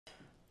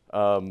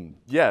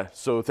Yeah,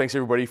 so thanks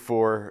everybody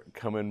for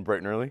coming bright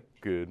and early.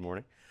 Good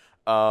morning.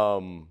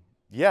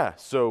 Yeah,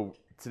 so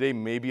today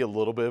may be a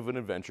little bit of an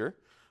adventure.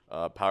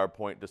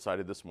 PowerPoint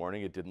decided this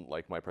morning it didn't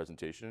like my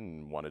presentation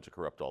and wanted to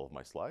corrupt all of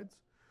my slides.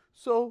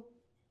 So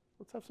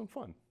let's have some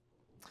fun.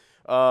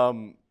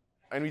 I'm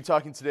going to be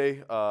talking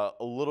today a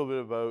little bit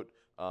about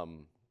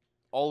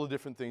all the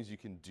different things you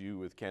can do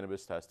with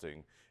cannabis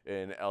testing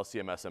in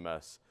LCM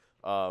SMS.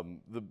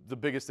 The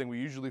biggest thing we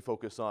usually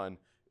focus on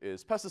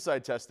is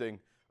pesticide testing,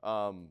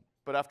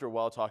 but after a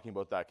while talking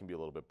about that can be a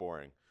little bit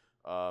boring.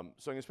 So I'm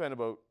going to spend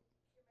about,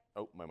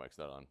 oh, my mic's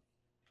not on.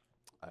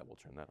 I will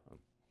turn that on.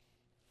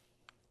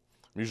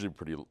 I'm usually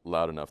pretty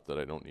loud enough that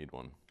I don't need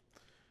one.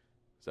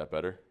 Is that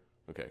better?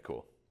 Okay,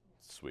 cool.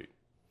 Sweet.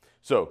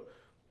 So,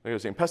 like I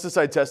was saying,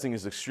 pesticide testing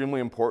is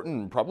extremely important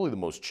and probably the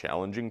most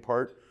challenging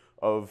part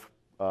of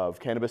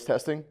cannabis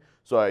testing.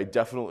 So I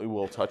definitely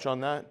will touch on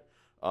that.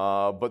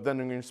 But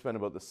then I'm going to spend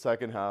about the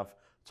second half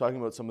talking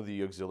about some of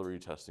the auxiliary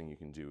testing you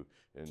can do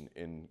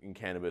in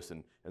cannabis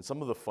and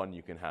some of the fun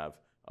you can have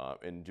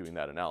in doing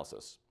that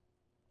analysis.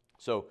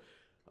 So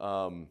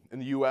in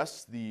the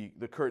US, the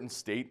current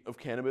state of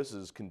cannabis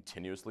is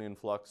continuously in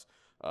flux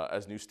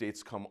as new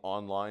states come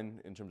online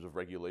in terms of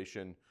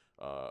regulation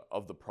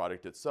of the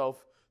product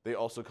itself. They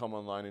also come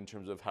online in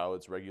terms of how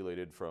it's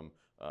regulated from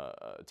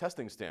a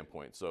testing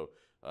standpoint. So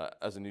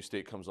as a new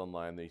state comes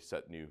online, they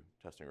set new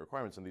testing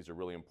requirements, and these are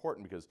really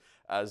important because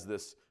as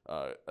this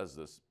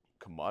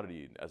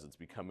commodity, as it's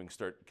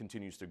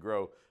continues to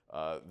grow,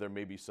 there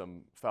may be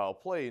some foul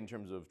play in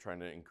terms of trying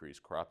to increase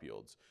crop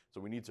yields. So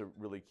we need to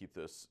really keep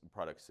this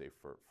product safe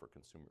for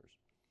consumers.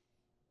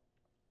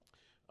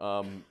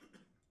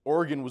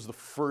 Oregon was the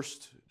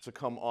first to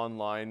come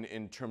online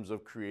in terms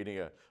of creating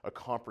a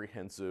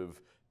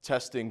comprehensive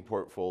testing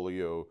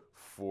portfolio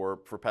for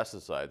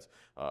pesticides.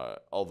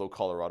 Although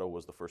Colorado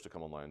was the first to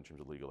come online in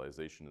terms of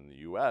legalization in the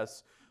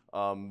US,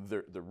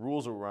 the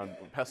rules around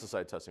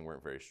pesticide testing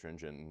weren't very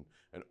stringent,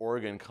 and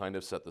Oregon kind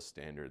of set the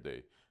standard.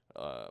 They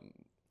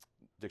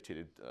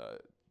dictated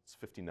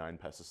 59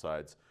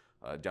 pesticides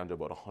down to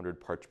about 100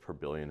 parts per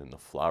billion in the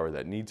flower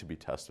that need to be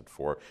tested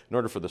for in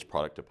order for this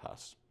product to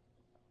pass.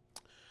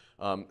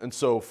 And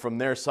so from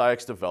there,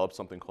 SCIEX developed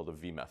something called a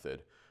V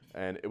method.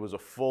 And it was a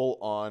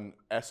full-on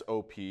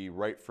SOP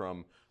right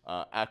from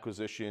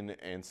acquisition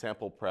and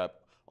sample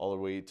prep all the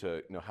way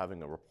to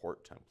having a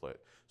report template,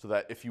 so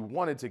that if you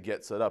wanted to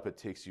get set up, it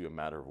takes you a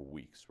matter of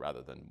weeks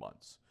rather than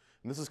months.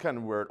 And this is kind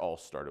of where it all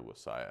started with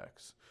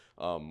SCIEX.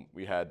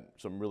 We had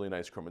some really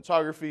nice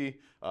chromatography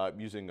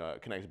using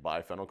Connect's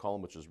biphenyl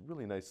column, which is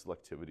really nice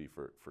selectivity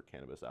for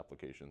cannabis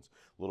applications.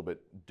 A little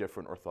bit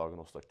different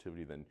orthogonal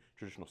selectivity than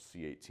traditional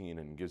C18,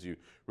 and gives you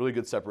really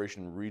good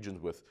separation in regions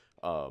with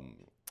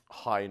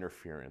high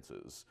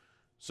interferences.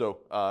 So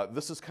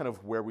this is kind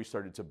of where we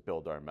started to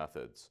build our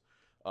methods.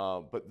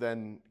 But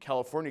then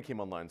California came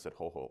online and said,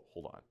 hold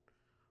on.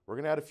 We're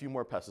going to add a few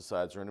more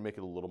pesticides. We're going to make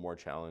it a little more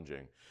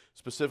challenging.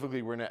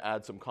 Specifically, we're going to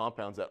add some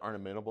compounds that aren't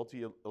amenable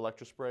to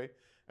electrospray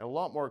and a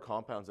lot more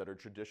compounds that are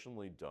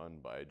traditionally done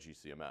by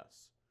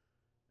GCMS,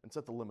 and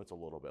set the limits a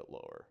little bit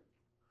lower.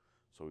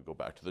 So we go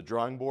back to the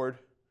drawing board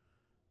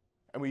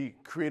and we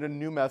create a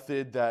new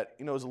method that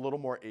is a little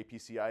more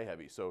APCI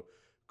heavy. So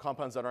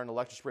compounds that aren't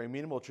electrospray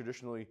amenable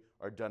traditionally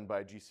are done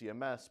by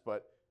GCMS,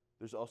 but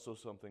there's also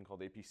something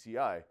called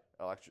APCI,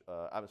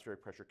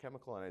 atmospheric pressure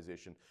chemical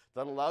ionization,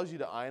 that allows you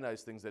to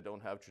ionize things that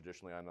don't have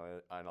traditionally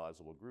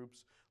ionizable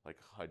groups, like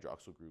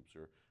hydroxyl groups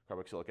or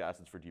carboxylic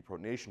acids for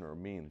deprotonation or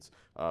amines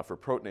for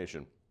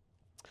protonation.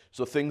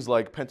 So things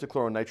like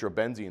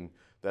pentachloronitrobenzene,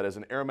 that is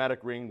an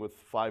aromatic ring with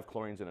 5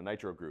 chlorines and a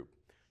nitro group.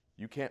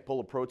 You can't pull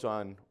a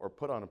proton or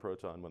put on a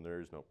proton when there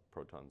is no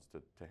protons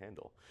to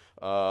handle.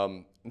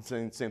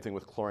 Same thing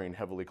with chlorine,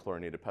 heavily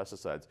chlorinated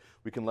pesticides.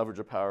 We can leverage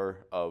the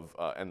power of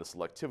and the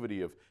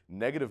selectivity of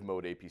negative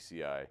mode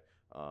APCI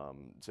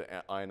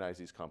to ionize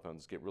these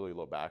compounds, get really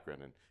low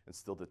background, and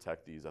still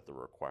detect these at the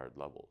required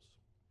levels.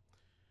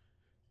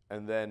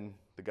 And then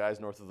the guys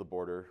north of the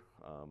border,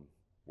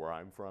 where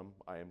I'm from,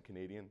 I am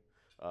Canadian,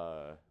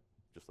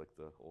 just like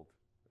the old,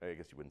 I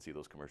guess you wouldn't see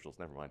those commercials,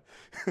 never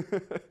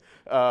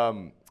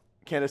mind.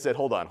 Canada said,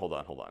 hold on.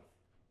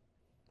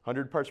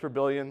 100 parts per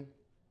billion?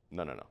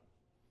 No.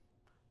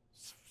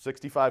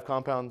 65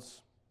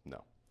 compounds?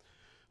 No.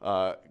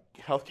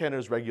 Health Canada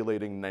is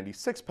regulating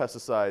 96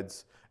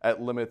 pesticides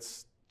at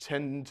limits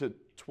 10 to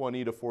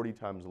 20 to 40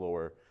 times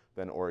lower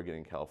than Oregon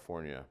and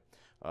California.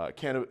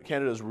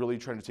 Canada is really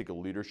trying to take a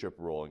leadership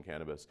role in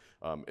cannabis.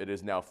 It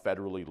is now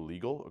federally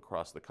legal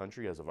across the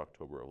country as of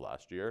October of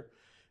last year.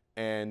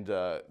 And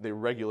they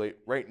regulate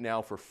right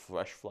now for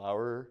fresh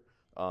flower,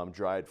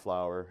 dried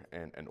flower,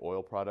 and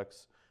oil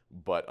products.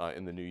 But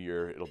in the new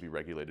year, it'll be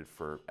regulated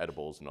for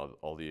edibles and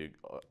all the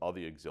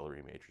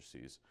auxiliary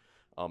matrices.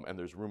 And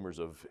there's rumors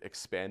of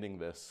expanding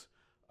this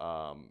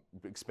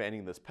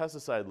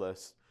pesticide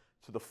list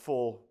to the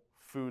full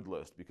food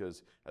list,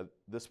 because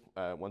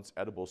once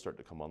edibles start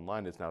to come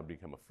online, it's now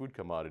become a food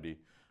commodity.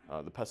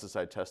 The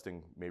pesticide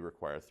testing may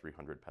require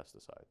 300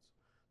 pesticides,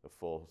 the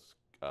full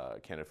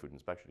Canada Food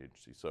Inspection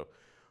Agency. So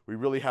we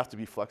really have to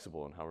be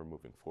flexible in how we're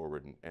moving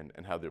forward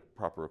and have the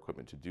proper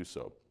equipment to do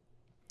so.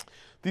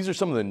 These are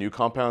some of the new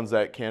compounds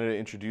that Canada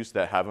introduced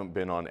that haven't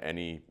been on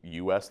any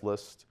US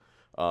list,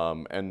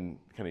 and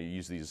kind of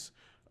use these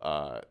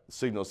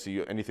signals.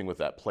 See anything with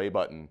that play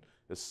button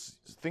is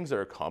things that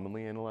are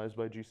commonly analyzed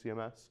by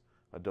GCMS.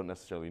 Don't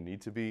necessarily need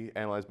to be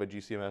analyzed by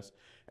GCMS.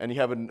 And you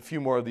have a few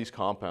more of these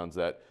compounds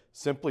that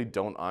simply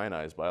don't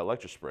ionize by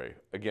electrospray.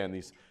 Again,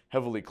 these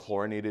heavily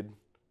chlorinated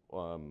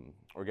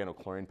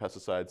organochlorine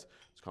pesticides.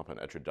 This compound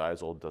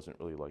etradiazole doesn't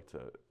really like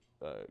to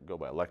go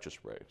by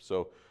electrospray.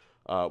 So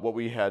what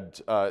we had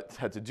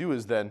to do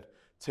is then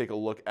take a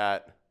look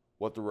at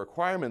what the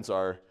requirements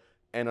are.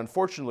 And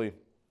unfortunately,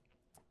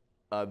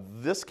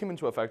 this came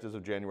into effect as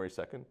of January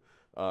 2nd.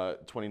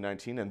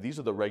 2019, and these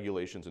are the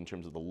regulations in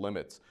terms of the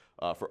limits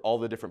for all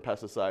the different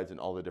pesticides and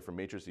all the different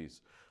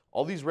matrices.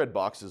 All these red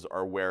boxes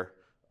are where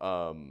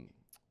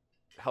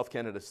Health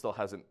Canada still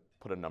hasn't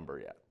put a number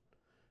yet.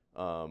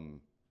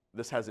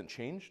 This hasn't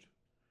changed.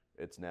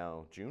 It's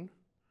now June.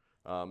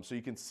 So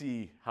you can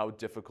see how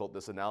difficult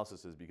this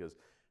analysis is, because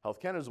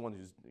Health Canada is the one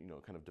who's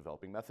kind of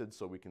developing methods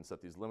so we can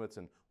set these limits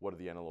and what are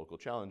the analytical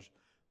challenge.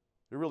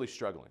 They're really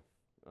struggling,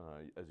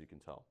 as you can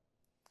tell.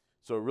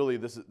 So really,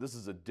 this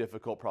is a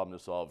difficult problem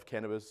to solve.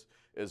 Cannabis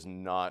is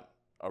not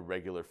a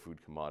regular food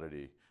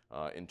commodity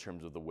in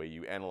terms of the way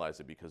you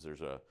analyze it, because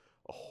there's a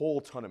whole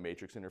ton of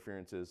matrix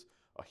interferences,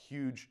 a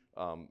huge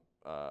amount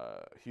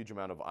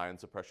of ion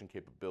suppression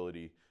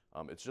capability.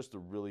 It's just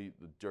the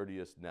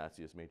dirtiest,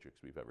 nastiest matrix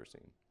we've ever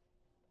seen.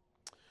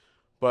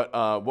 But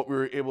what we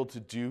were able to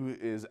do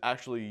is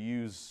actually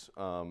use,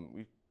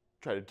 we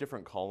tried a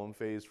different column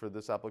phase for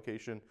this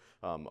application,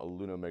 a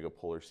Luna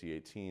Megapolar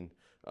C18.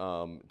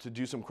 To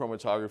do some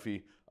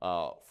chromatography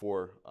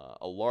for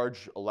a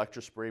large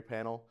electrospray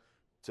panel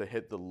to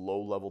hit the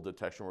low-level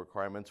detection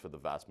requirements for the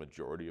vast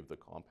majority of the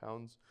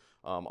compounds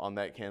on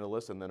that candle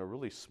list, and then a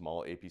really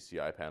small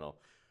APCI panel,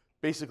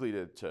 basically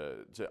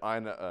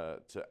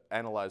to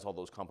analyze all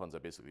those compounds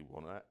that basically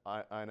won't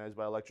ionize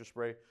by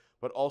electrospray,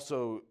 but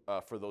also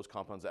for those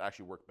compounds that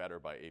actually work better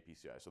by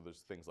APCI. So there's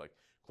things like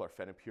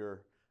chlorphenapure,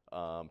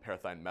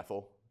 parathion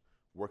methyl.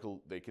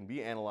 They can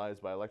be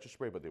analyzed by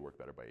electrospray, but they work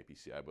better by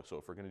APCI. So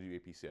if we're going to do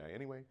APCI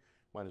anyway,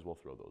 might as well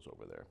throw those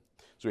over there.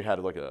 So we had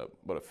like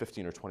about a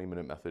 15 or 20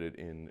 minute method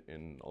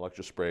in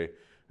electrospray,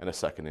 and a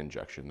second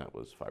injection that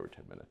was 5 or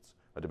 10 minutes,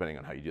 depending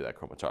on how you do that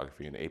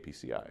chromatography in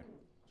APCI.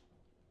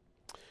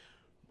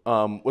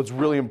 What's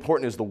really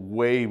important is the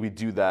way we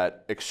do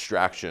that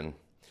extraction.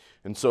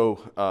 And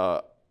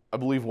so I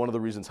believe one of the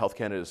reasons Health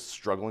Canada is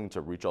struggling to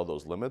reach all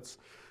those limits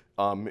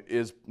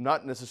is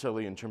not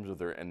necessarily in terms of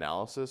their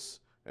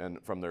analysis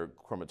and from their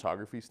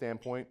chromatography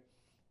standpoint.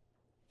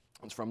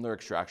 It's from their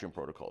extraction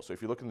protocol. So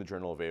if you look in the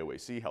Journal of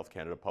AOAC, Health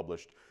Canada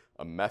published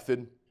a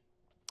method,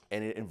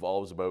 and it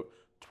involves about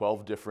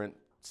 12 different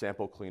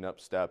sample cleanup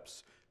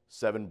steps,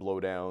 7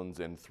 blowdowns,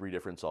 and 3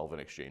 different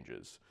solvent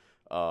exchanges.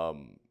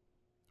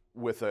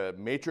 With a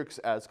matrix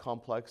as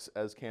complex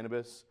as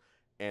Cannabis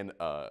and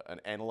an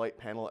analyte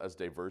panel as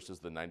diverse as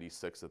the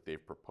 96 that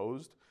they've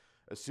proposed,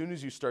 as soon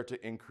as you start to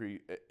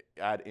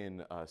add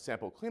in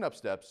sample cleanup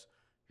steps,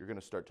 you're going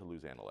to start to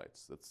lose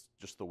analytes. That's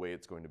just the way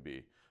it's going to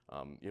be.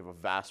 You have a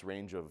vast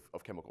range of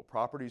chemical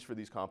properties for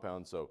these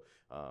compounds, so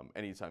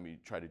anytime you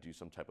try to do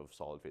some type of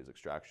solid phase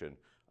extraction,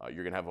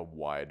 you're going to have a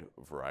wide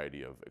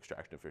variety of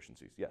extraction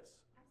efficiencies. Yes?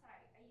 I'm sorry,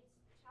 are you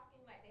talking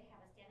about they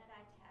have a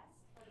standardized test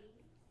for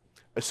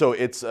these? So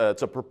it's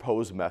a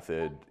proposed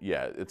method.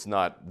 Yeah, it's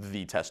not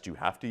the test you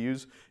have to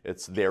use.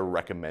 It's their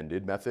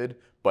recommended method,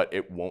 but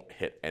it won't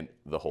hit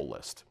the whole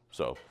list.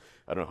 So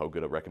I don't know how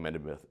good a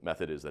recommended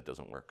method is that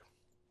doesn't work.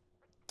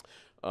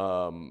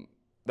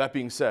 That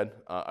being said,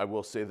 I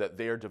will say that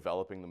they are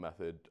developing the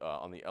method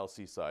on the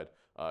LC side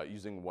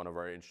using one of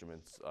our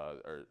instruments,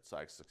 our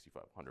SCIEX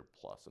 6500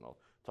 Plus, and I'll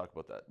talk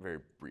about that very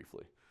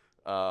briefly.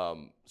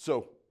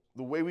 So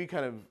the way we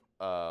kind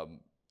of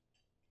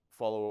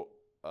follow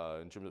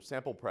in terms of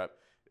sample prep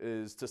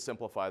is to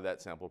simplify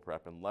that sample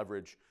prep and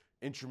leverage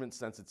instrument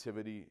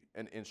sensitivity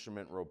and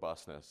instrument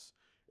robustness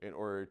in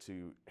order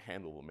to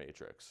handle the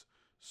matrix.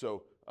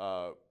 So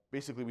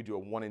basically we do a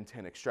 1 in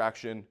 10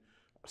 extraction,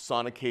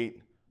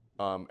 sonicate,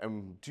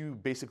 and do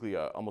basically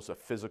almost a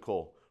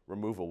physical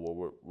removal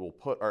where we'll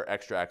put our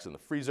extracts in the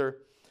freezer.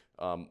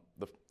 A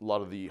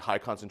lot of the high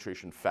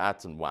concentration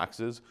fats and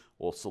waxes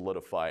will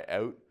solidify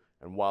out,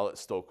 and while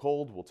it's still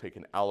cold, we'll take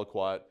an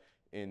aliquot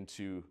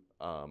into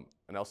an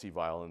LC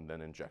vial and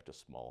then inject a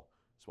small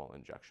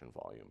injection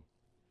volume.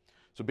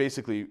 So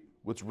basically,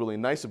 what's really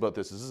nice about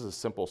this is a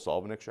simple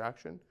solvent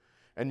extraction,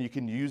 and you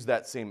can use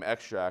that same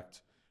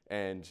extract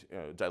and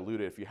dilute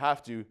it if you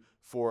have to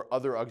for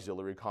other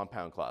auxiliary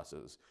compound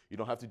classes. You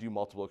don't have to do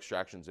multiple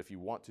extractions if you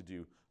want to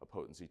do a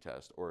potency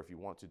test, or if you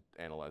want to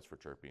analyze for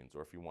terpenes,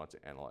 or if you want to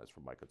analyze for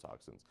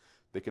mycotoxins.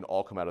 They can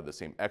all come out of the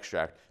same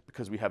extract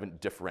because we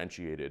haven't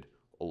differentiated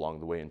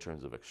along the way in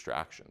terms of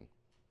extraction.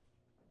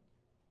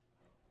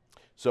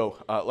 So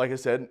like I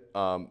said,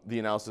 the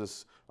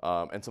analysis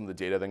and some of the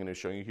data that I'm going to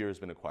show you here has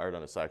been acquired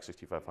on a SCIEX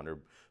 6500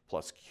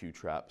 plus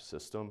Q-Trap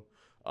system.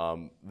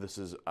 This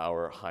is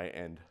our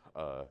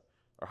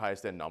our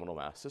highest end nominal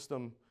mass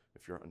system,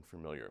 if you're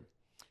unfamiliar.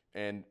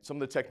 And some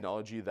of the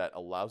technology that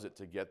allows it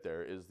to get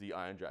there is the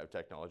ion drive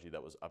technology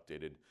that was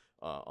updated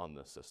on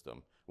this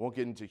system. I won't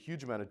get into a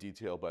huge amount of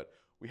detail, but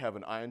we have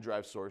an ion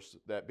drive source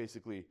that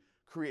basically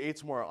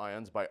creates more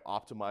ions by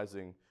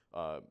optimizing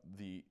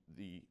the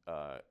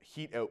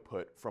heat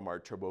output from our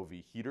Turbo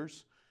V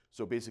heaters.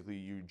 So basically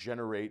you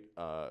generate,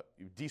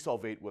 you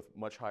desolvate with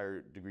much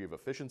higher degree of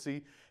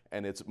efficiency,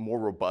 and it's more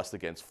robust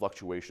against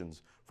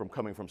fluctuations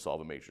coming from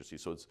solvent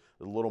matrices. So it's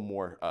a little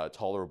more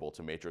tolerable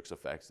to matrix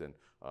effects than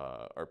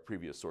our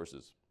previous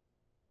sources.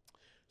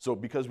 So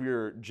because we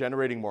were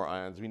generating more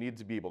ions, we needed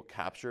to be able to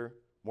capture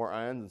more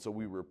ions, and so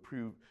we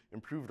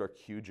improved our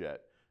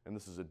Q-jet, and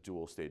this is a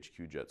dual stage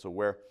Q-jet. So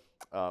where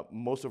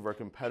most of our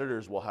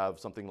competitors will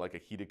have something like a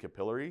heated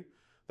capillary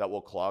that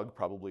will clog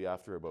probably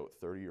after about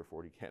 30 or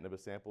 40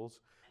 cannabis samples.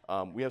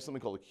 We have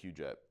something called a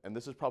Q-jet, and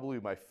this is probably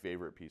my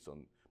favorite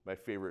my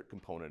favorite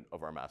component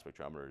of our mass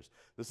spectrometers.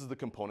 This is the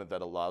component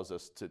that allows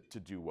us to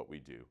do what we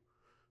do.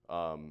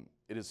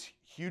 It is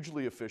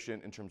hugely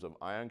efficient in terms of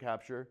ion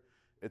capture.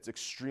 It's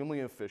extremely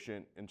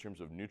efficient in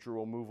terms of neutral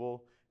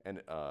removal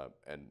and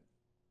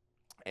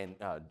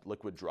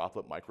liquid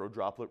droplet, micro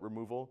droplet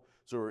removal.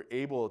 So we're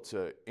able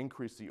to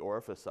increase the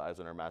orifice size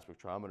on our mass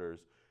spectrometers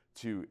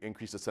to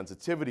increase the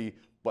sensitivity,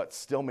 but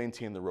still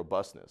maintain the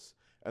robustness.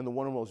 And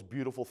one of the most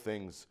beautiful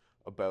things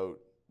about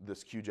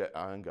this Q-jet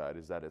ion guide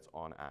is that it's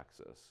on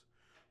axis.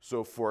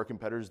 So for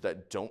competitors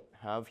that don't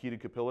have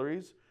heated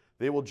capillaries,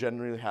 they will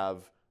generally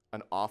have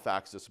an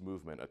off-axis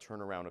movement, a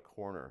turn around a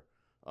corner,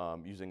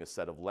 using a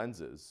set of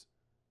lenses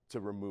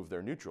to remove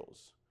their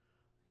neutrals.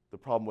 The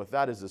problem with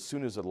that is as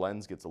soon as a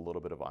lens gets a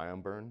little bit of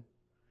ion burn,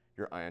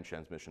 your ion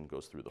transmission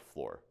goes through the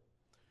floor.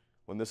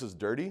 When this is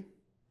dirty,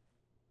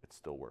 it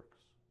still works.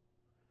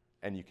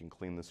 And you can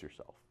clean this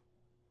yourself.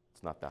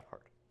 It's not that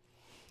hard.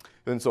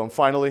 And so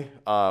finally,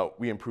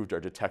 we improved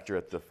our detector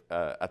at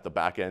the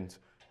back end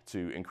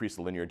to increase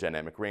the linear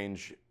dynamic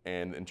range.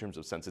 And in terms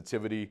of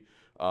sensitivity,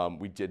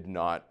 we did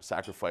not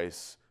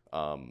sacrifice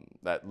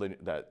that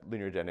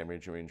linear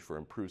dynamic range for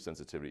improved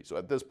sensitivity. So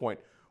at this point,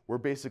 we're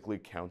basically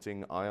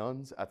counting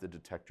ions at the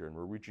detector, and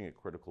we're reaching a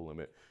critical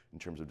limit in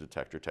terms of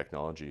detector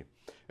technology.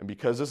 And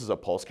because this is a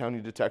pulse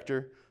counting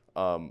detector,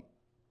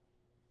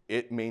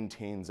 it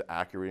maintains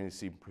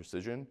accuracy and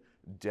precision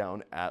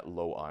down at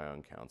low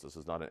ion counts. This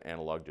is not an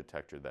analog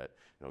detector that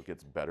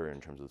gets better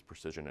in terms of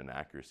precision and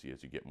accuracy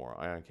as you get more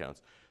ion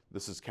counts.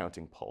 This is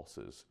counting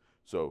pulses.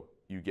 So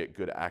you get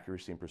good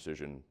accuracy and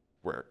precision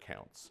where it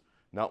counts.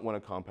 Not when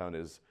a compound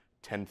is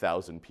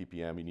 10,000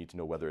 ppm, you need to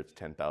know whether it's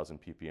 10,000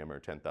 ppm or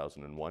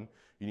 10,001.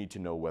 You need to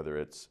know whether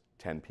it's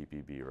 10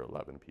 ppb or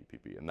 11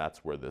 ppb, and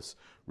that's where this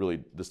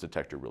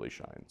detector really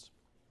shines.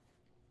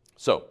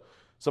 So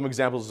some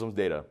examples of some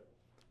data.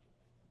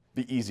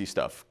 The easy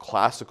stuff,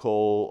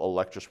 classical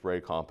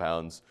electrospray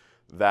compounds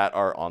that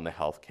are on the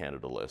Health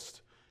Canada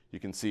list. You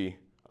can see,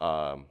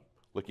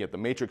 looking at the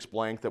matrix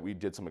blank that we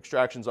did some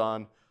extractions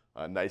on,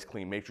 a nice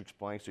clean matrix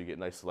blank, so you get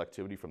nice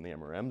selectivity from the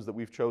MRMs that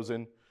we've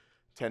chosen.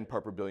 10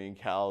 part per billion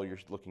cal, you're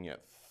looking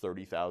at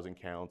 30,000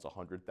 counts,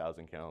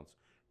 100,000 counts.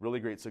 Really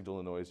great signal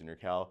to noise in your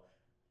cal.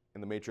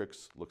 And the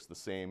matrix looks the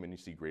same, and you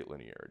see great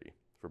linearity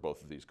for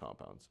both of these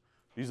compounds.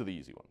 These are the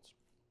easy ones.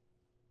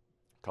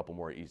 A couple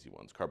more easy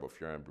ones,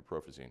 carbofuran,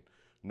 buprofezine.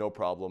 No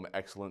problem,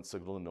 excellent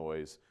signal to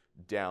noise,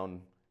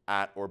 down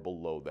at or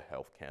below the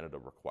Health Canada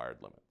required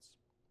limits.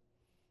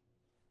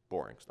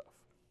 Boring stuff.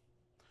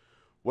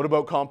 What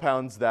about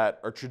compounds that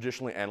are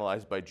traditionally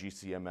analyzed by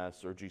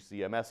GCMS or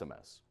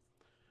GCMSMS?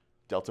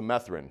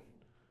 Deltamethrin,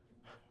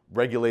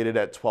 regulated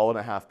at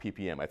 12.5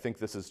 ppm. I think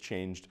this has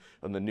changed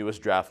on the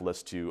newest draft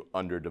list to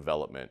under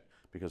development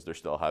because they're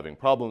still having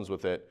problems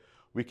with it.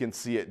 We can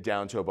see it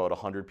down to about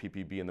 100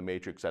 ppb in the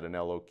matrix at an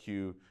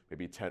LOQ,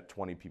 maybe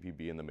 20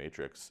 ppb in the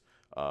matrix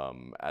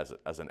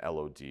as an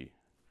LOD.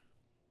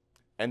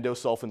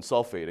 Endosulfan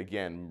sulfate,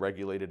 again,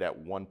 regulated at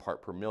 1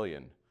 part per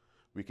million.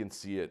 We can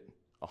see it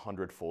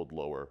 100-fold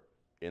lower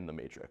in the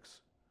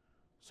matrix.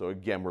 So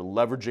again, we're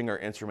leveraging our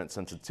instrument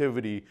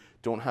sensitivity,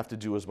 don't have to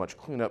do as much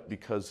cleanup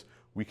because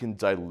we can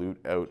dilute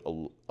out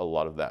a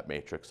lot of that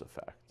matrix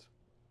effect.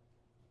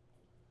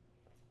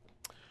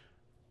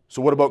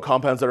 So what about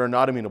compounds that are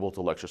not amenable to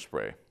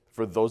electrospray?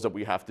 For those that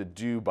we have to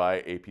do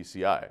by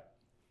APCI.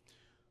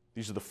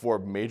 These are the 4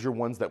 major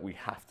ones that we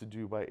have to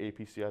do by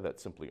APCI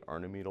that simply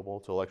aren't amenable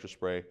to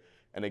electrospray.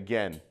 And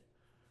again,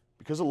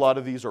 because a lot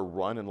of these are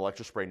run in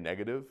APCI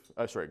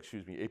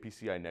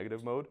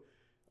negative mode,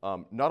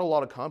 not a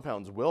lot of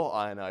compounds will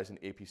ionize in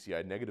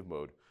APCI negative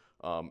mode,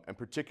 and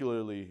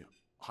particularly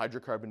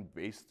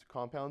hydrocarbon-based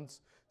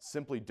compounds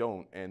simply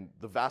don't, and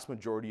the vast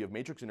majority of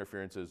matrix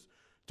interferences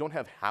don't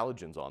have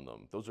halogens on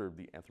them. Those are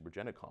the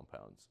anthropogenic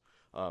compounds.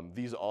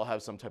 These all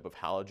have some type of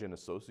halogen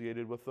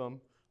associated with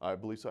them. I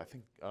believe so. I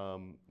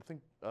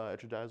think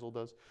etradiazole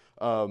does.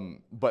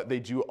 But they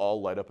do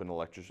all light up in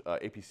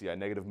APCI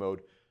negative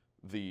mode.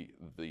 The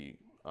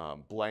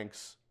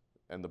blanks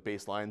and the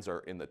baselines are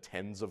in the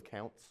tens of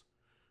counts.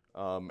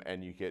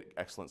 and you get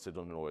excellent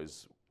signal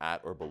noise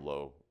at or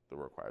below the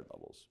required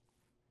levels.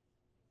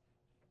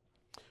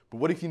 But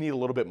what if you need a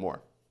little bit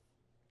more?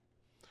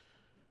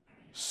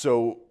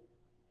 So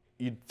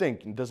you'd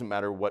think, it doesn't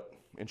matter what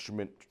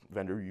instrument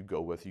vendor you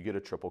go with, you get a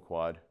triple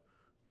quad,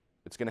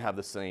 it's going to have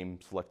the same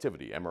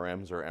selectivity,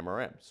 MRMs or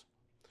MRMs.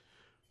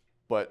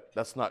 But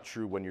that's not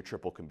true when your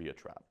triple can be a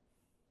trap.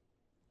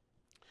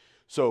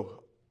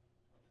 So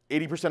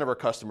 80% of our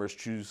customers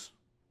choose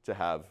to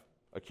have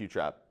a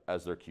Q-trap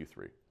as their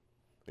Q3,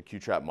 a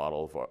Q-trap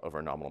model of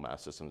our nominal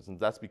mass systems. And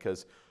that's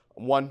because,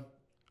 one,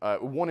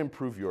 it won't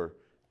improve your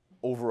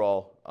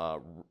overall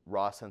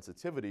raw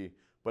sensitivity,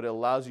 but it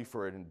allows you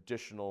for an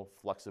additional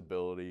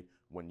flexibility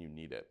when you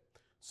need it.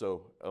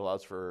 So it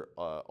allows for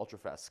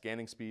ultra-fast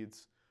scanning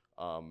speeds,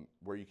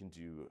 where you can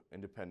do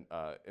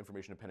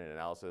information-dependent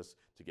analysis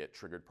to get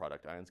triggered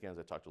product ion scans.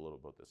 I talked a little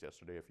about this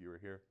yesterday if you were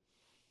here.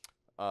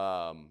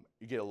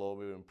 You get a little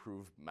bit of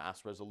improved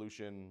mass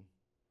resolution,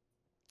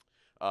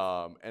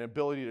 an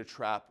ability to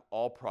trap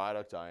all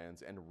product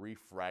ions and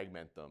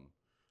refragment them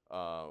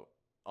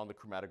on the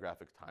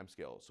chromatographic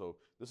timescale. So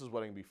this is what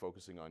I'm going to be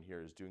focusing on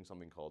here, is doing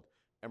something called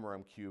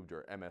MRM cubed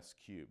or MS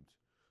cubed.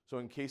 So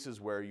in cases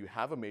where you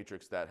have a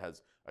matrix that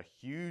has a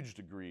huge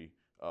degree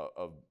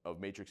of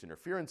matrix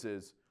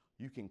interferences,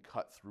 you can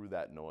cut through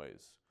that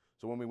noise.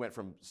 So when we went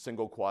from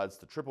single quads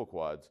to triple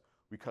quads,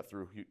 we cut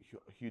through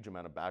a huge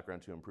amount of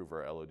background to improve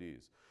our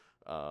LODs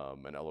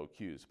and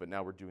LOQs. But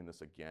now we're doing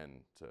this again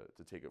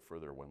to take it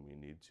further when we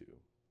need to.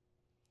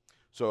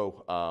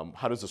 So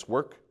how does this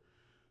work?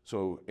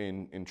 So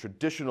in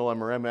traditional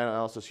MRM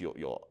analysis,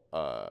 you'll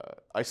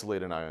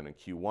isolate an ion in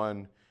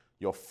Q1,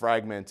 you'll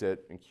fragment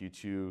it in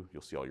Q2,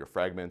 you'll see all your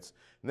fragments.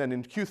 And then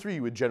in Q3,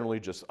 you would generally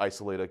just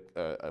isolate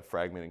a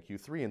fragment in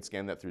Q3 and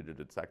scan that through the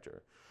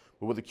detector.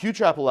 But what the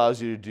Q-trap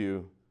allows you to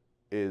do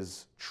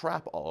is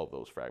trap all of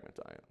those fragment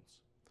ions.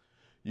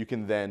 You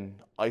can then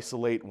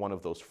isolate one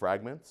of those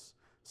fragments,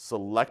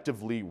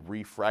 selectively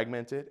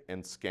refragment it,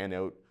 and scan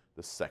out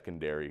the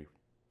secondary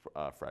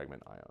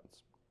fragment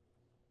ions.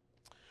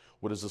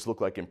 What does this look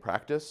like in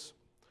practice?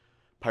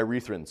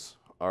 Pyrethrins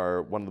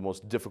are one of the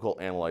most difficult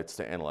analytes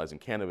to analyze in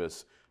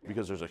cannabis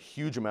because there's a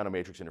huge amount of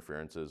matrix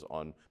interferences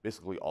on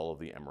basically all of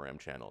the MRM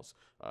channels.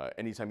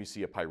 Anytime you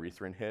see a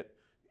pyrethrin hit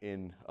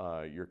in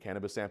your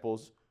cannabis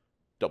samples,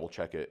 double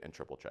check it and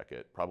triple check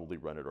it. Probably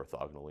run it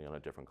orthogonally on a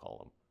different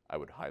column. I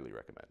would highly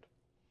recommend.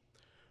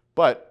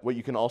 But what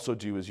you can also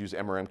do is use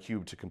MRM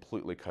cubed to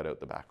completely cut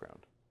out the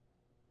background.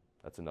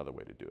 That's another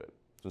way to do it.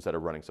 So instead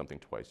of running something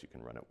twice, you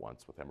can run it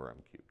once with MRM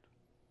cubed.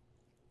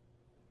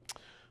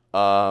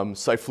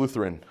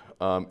 Cyfluthrin.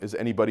 Is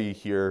anybody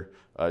here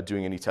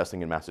doing any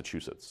testing in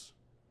Massachusetts?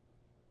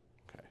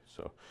 Okay,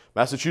 so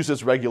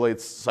Massachusetts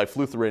regulates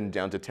cyfluthrin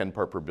down to 10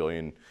 part per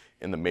billion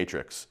in the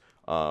matrix,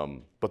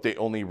 but they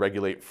only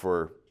regulate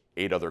for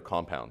 8 other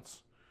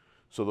compounds.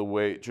 So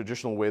the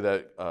traditional way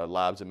that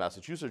labs in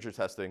Massachusetts are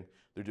testing,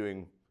 they're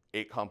doing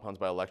 8 compounds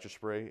by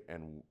electrospray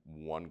and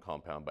 1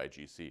 compound by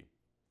GC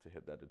to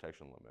hit that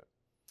detection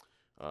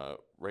limit.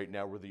 Right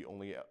now, we're the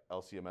only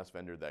LCMS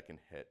vendor that can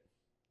hit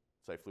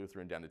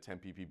cyfluthrin down to 10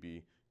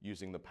 ppb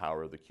using the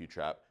power of the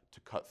Q-trap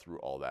to cut through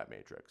all that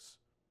matrix.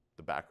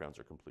 The backgrounds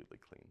are completely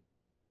clean.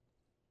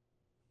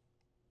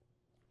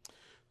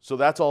 So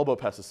that's all about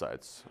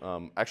pesticides.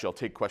 Actually, I'll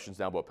take questions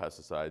now about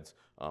pesticides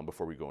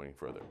before we go any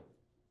further.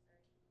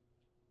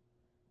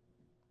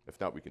 If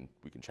not, we can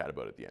chat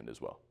about it at the end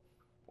as well.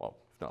 Well,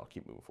 if not, I'll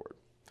keep moving forward.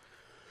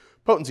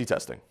 Potency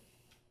testing.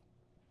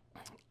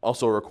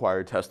 Also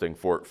required testing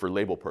for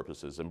label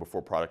purposes and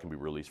before product can be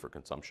released for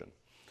consumption.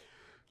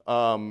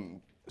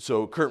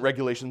 So current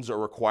regulations are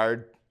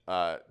required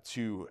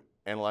to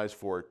analyze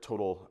for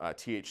total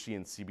THC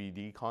and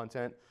CBD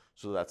content.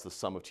 So that's the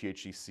sum of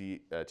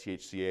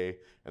THCA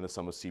and the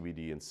sum of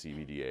CBD and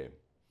CBDA.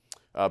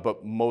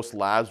 But most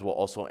labs will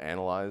also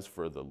analyze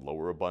for the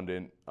lower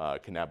abundant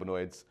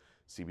cannabinoids,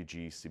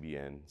 CBG,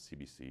 CBN,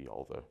 CBC,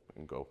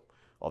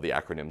 all the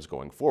acronyms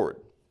going forward.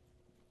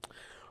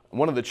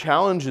 One of the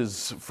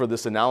challenges for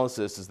this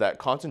analysis is that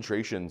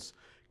concentrations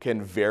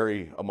can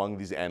vary among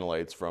these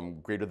analytes from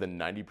greater than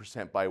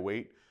 90% by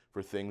weight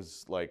for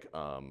things like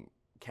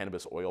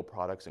cannabis oil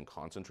products and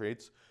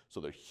concentrates. So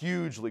they're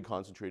hugely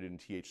concentrated in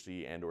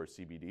THC and or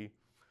CBD,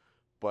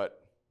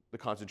 but the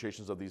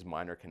concentrations of these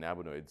minor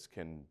cannabinoids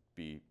can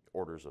be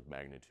orders of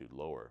magnitude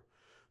lower.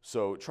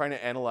 So trying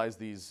to analyze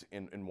these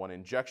in one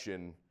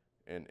injection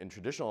in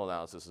traditional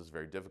analysis is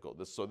very difficult.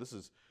 This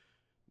is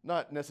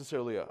not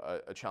necessarily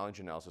a challenge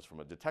analysis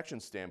from a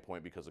detection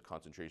standpoint because the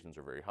concentrations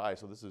are very high.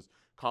 So this is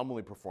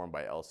commonly performed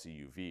by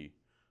LC-UV.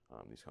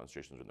 These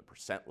concentrations are in the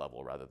percent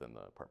level rather than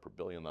the part per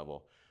billion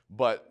level.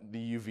 But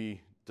the UV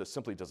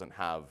simply doesn't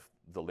have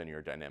the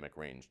linear dynamic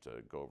range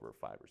to go over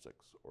 5 or 6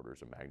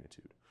 orders of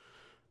magnitude.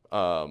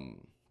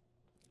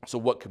 So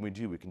what can we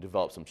do? We can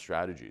develop some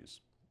strategies.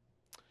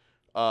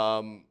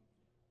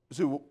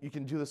 So you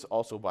can do this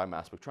also by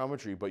mass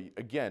spectrometry, but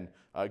again,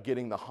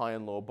 getting the high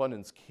and low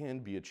abundance can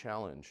be a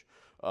challenge,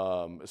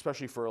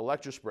 especially for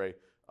electrospray.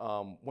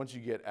 once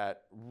you get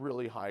at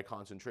really high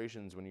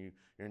concentrations, when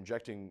you're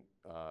injecting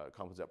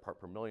compounds at part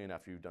per million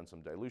after you've done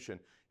some dilution,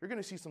 you're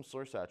going to see some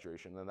source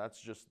saturation, and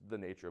that's just the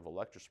nature of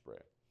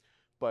electrospray.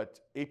 But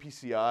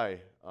APCI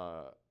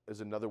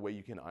is another way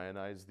you can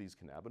ionize these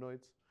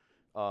cannabinoids,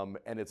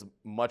 and it's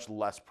much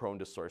less prone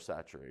to source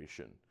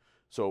saturation.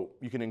 So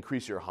you can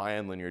increase your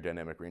high-end linear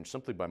dynamic range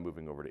simply by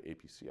moving over to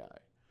APCI.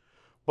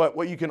 But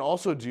what you can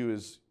also do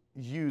is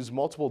use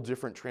multiple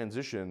different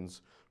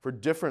transitions for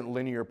different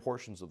linear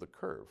portions of the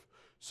curve.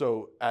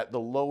 So at the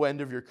low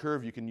end of your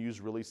curve, you can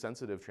use really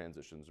sensitive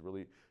transitions,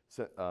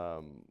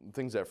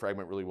 things that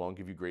fragment really well and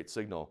give you great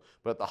signal.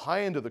 But at the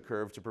high end of the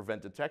curve, to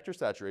prevent detector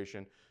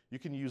saturation, you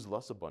can use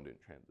less abundant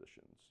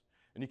transitions.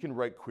 And you can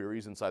write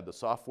queries inside the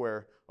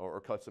software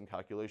or custom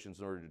calculations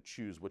in order to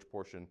choose which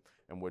portion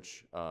and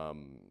which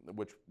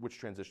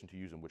transition to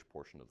use in which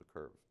portion of the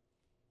curve.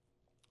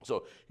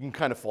 So you can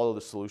kind of follow the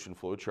solution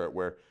flow chart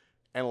where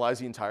analyze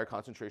the entire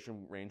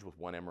concentration range with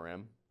 1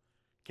 mrem.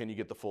 Can you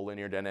get the full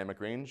linear dynamic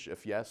range?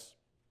 If yes,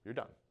 you're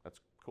done. That's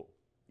cool.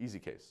 Easy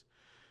case.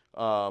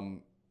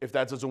 If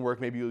that doesn't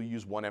work, maybe you'll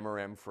use 1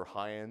 mrem for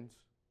high end,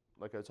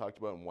 like I talked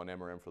about, and 1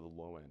 mrem for the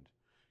low end.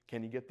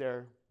 Can you get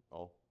there?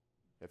 Well,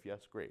 if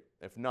yes, great.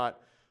 If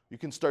not, you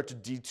can start to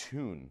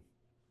detune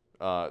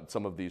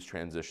some of these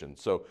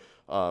transitions. So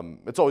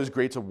it's always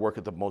great to work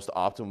at the most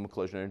optimum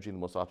collision energy and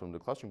the most optimum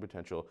declustering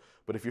potential,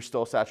 but if you're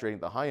still saturating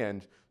at the high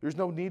end, there's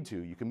no need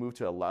to. You can move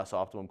to a less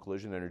optimum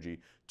collision energy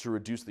to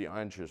reduce the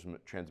ion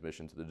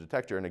transmission to the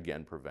detector and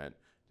again prevent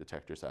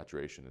detector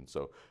saturation. And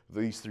so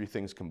these three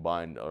things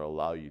combined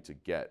allow you to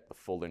get the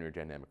full linear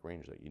dynamic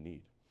range that you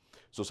need.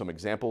 So some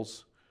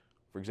examples,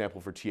 for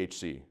example, for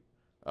THC,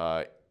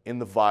 in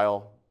the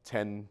vial,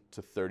 10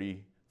 to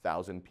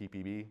 30,000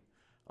 ppb,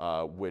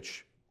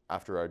 which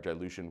after our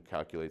dilution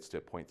calculates to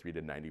 0.3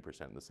 to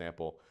 90% in the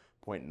sample,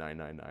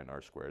 0.999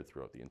 R squared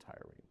throughout the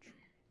entire range.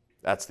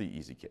 That's the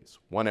easy case.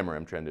 1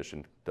 mrem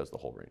transition does the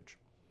whole range.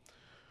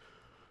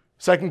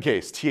 Second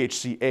case,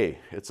 THCA.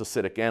 It's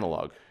acidic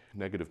analog,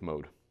 negative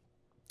mode.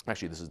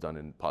 Actually, this is done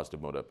in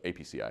positive mode of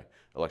APCI,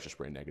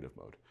 electrospray negative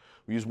mode.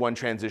 We use one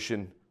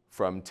transition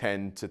from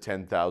 10 to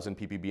 10,000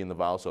 ppb in the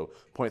vial, so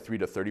 0.3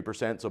 to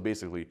 30%. So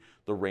basically,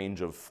 the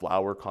range of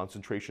flower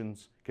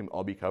concentrations can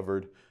all be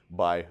covered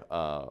by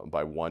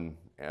one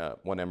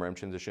mrem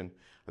transition,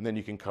 and then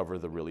you can cover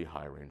the really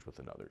high range with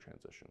another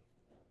transition.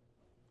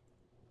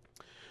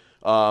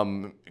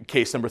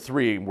 Case number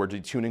 3, where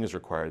detuning is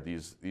required,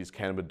 these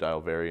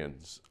cannabidiol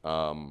variants.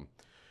 For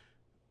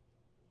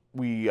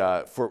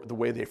the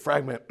way they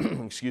fragment,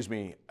 excuse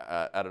me,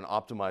 at an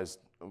optimized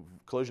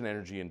collision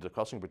energy and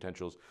declustering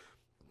potentials,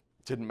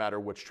 didn't matter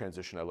which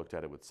transition I looked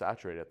at, it would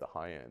saturate at the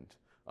high end.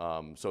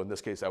 So in this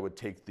case, I would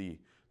take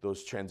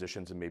those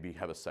transitions and maybe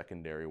have a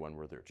secondary one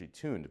where they're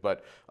detuned.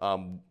 But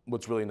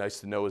what's really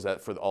nice to know is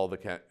that for all the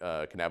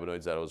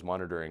cannabinoids that I was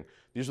monitoring,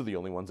 these are the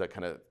only ones that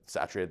kind of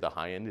saturated the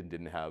high end and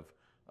didn't have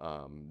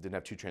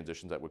two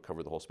transitions that would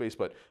cover the whole space.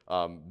 But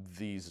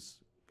these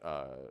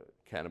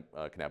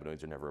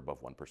cannabinoids are never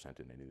above 1%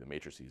 in any of the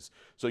matrices,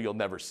 so you'll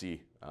never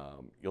see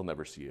a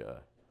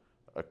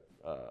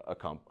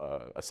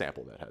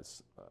sample that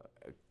has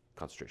a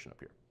concentration up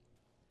here.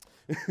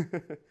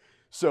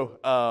 So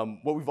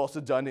what we've also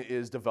done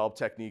is develop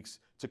techniques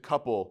to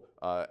couple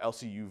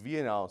LC-UV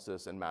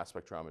analysis and mass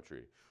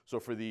spectrometry. So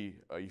for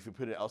if you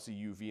put an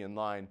LC-UV in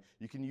line,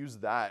 you can use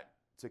that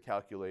to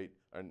calculate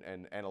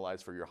and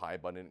analyze for your high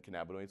abundant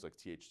cannabinoids like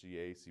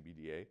THCA,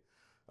 CBDA,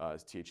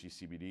 THC,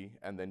 CBD,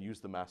 and then use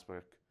the mass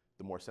spec,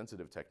 the more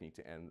sensitive technique,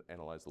 to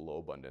analyze the low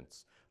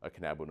abundance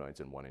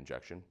cannabinoids in one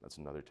injection. That's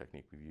another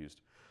technique we've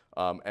used.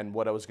 And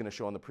what I was going to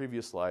show on the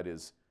previous slide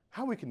is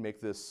how we can make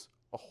this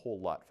a whole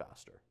lot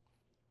faster.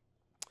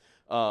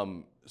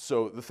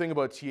 So the thing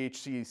about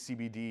THC,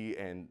 CBD,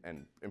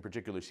 and in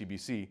particular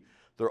CBC,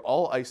 they're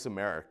all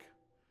isomeric,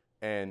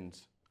 and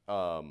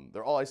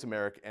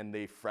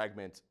they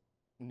fragment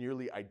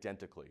nearly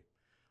identically.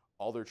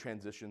 All their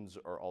transitions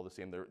are all the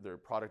same. Their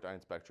product ion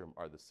spectrum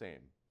are the same.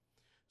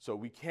 So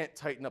we can't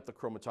tighten up the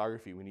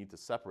chromatography. We need to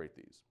separate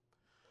these.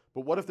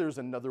 But what if there's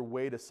another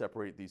way to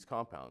separate these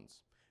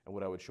compounds? And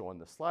what I would show on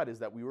this slide is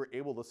that we were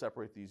able to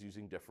separate these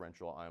using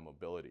differential ion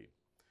mobility.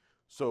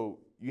 So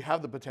you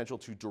have the potential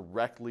to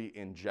directly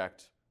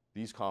inject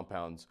these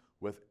compounds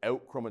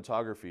without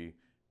chromatography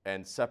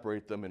and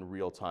separate them in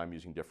real time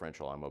using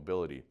differential ion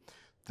mobility.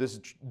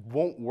 This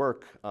won't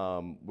work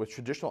with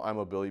traditional ion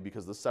mobility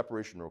because the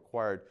separation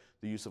required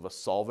the use of a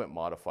solvent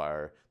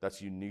modifier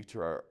that's unique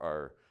to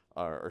our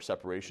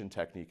separation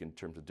technique in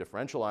terms of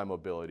differential ion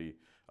mobility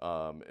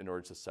in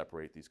order to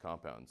separate these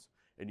compounds.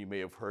 And you may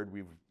have heard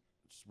we've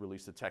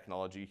released a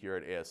technology here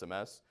at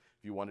ASMS.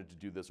 If you wanted to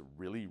do this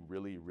really,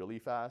 really, really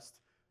fast,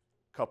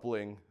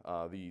 coupling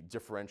the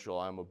differential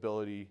ion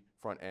mobility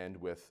front end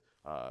with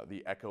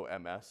the Echo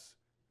MS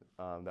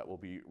that will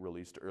be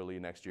released early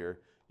next year,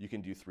 you can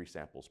do 3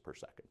 samples per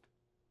second.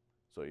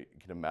 So you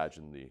can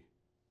imagine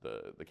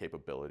the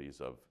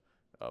capabilities of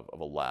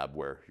a lab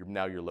where you're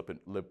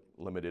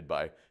limited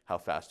by how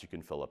fast you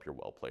can fill up your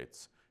well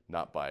plates,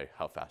 not by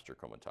how fast your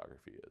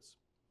chromatography is.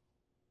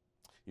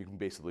 you can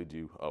basically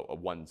do a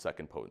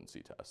 1-second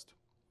potency test.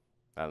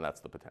 And that's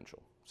the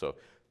potential. So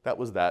that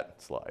was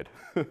that slide.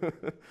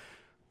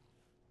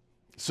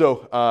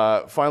 So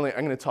finally,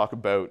 I'm going to talk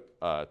about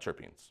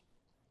terpenes.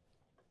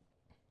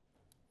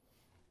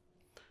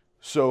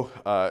 So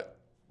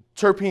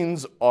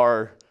terpenes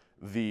are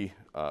the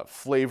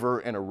flavor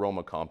and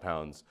aroma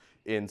compounds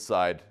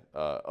inside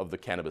of the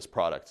cannabis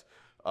product.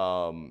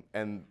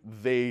 And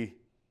they,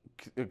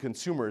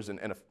 consumers and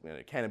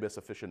cannabis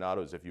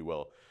aficionados, if you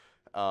will,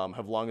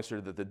 have long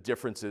asserted that the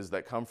differences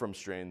that come from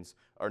strains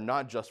are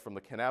not just from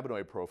the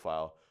cannabinoid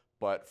profile,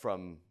 but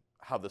from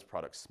how this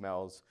product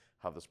smells,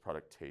 how this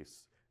product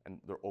tastes, and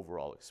their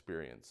overall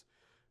experience.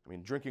 I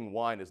mean, drinking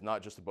wine is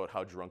not just about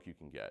how drunk you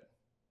can get.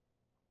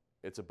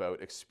 It's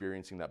about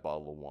experiencing that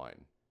bottle of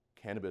wine.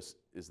 Cannabis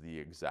is the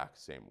exact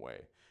same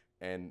way.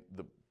 And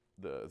the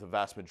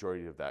vast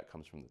majority of that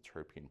comes from the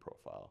terpene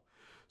profile.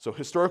 So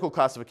historical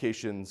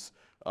classifications,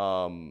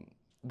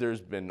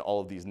 there's been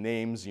all of these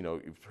names, you know,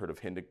 you've heard of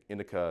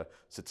indica,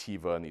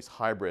 sativa, and these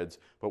hybrids,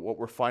 but what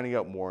we're finding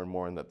out more and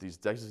more is that these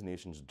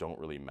designations don't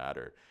really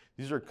matter.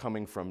 These are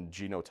coming from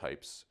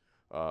genotypes,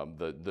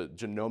 the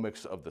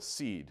genomics of the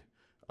seed,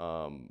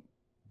 but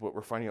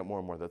we're finding out more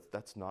and more that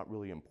that's not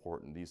really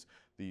important.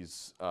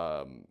 These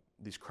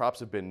crops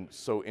have been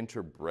so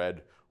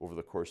interbred over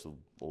the course of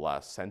the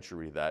last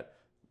century that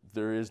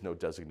there is no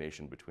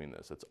designation between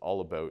this. It's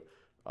all about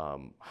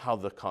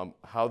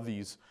how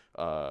these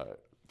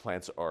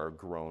plants are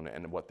grown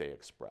and what they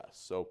express.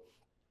 So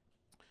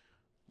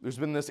there's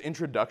been this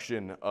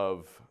introduction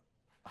of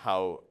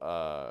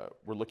how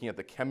we're looking at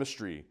the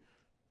chemistry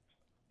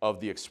of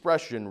the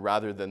expression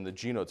rather than the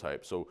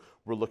genotype. So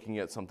we're looking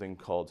at something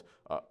called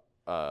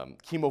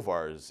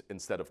chemovars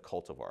instead of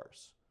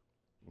cultivars.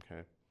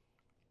 Okay,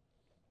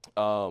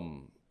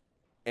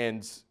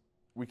 and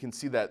we can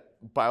see that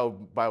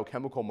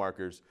biochemical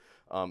markers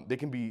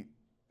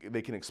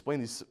they can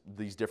explain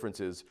these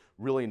differences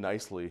really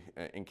nicely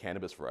in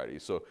cannabis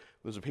varieties. So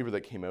there's a paper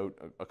that came out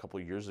a couple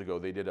of years ago.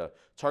 They did a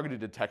targeted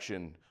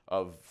detection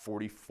of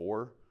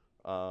 44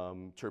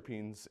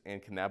 terpenes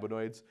and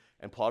cannabinoids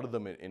and plotted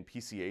them in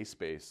PCA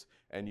space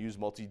and used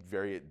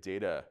multivariate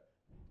data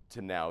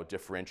to now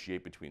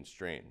differentiate between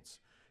strains.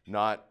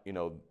 Not, you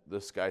know,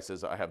 this guy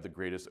says I have the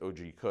greatest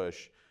OG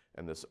Kush,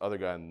 and this other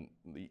guy on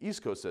the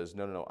East Coast says,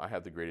 no, I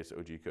have the greatest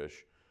OG Kush.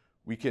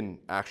 We can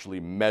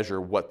actually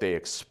measure what they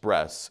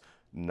express,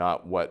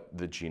 not what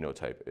the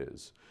genotype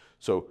is.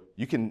 So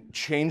you can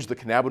change the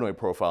cannabinoid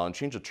profile and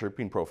change the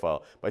terpene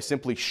profile by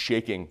simply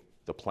shaking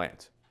the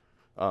plant.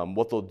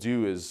 What they'll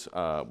do is,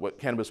 what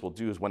cannabis will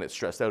do is when it's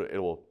stressed out, it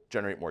will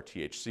generate more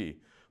THC.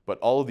 But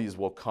all of these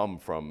will come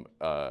from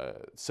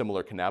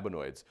similar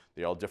cannabinoids.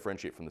 They all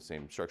differentiate from the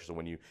same structure. So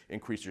when you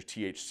increase your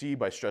THC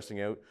by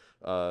stressing out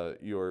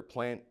your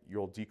plant,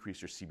 you'll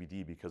decrease your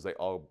CBD because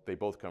they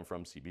both come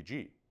from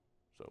CBG.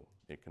 So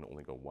it can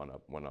only go one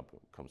up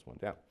comes one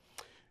down.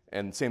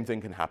 And same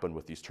thing can happen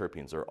with these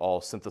terpenes. They're all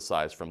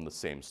synthesized from the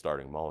same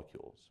starting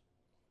molecules.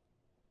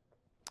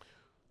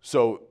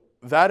 So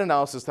that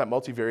analysis, that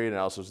multivariate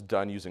analysis is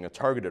done using a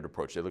targeted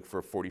approach. They look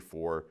for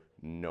 44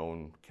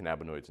 known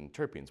cannabinoids and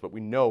terpenes, but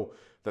we know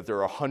that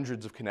there are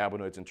hundreds of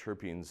cannabinoids and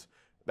terpenes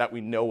that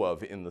we know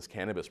of in this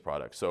cannabis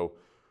product. So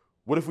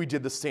what if we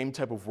did the same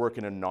type of work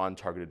in a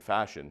non-targeted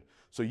fashion?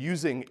 So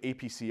using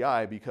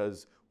APCI,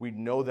 because we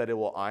know that it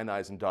will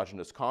ionize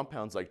endogenous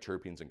compounds like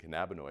terpenes and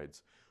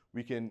cannabinoids,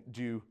 we can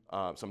do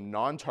some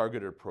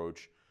non-targeted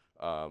approach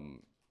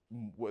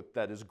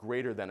that is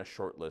greater than a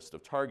short list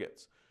of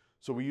targets.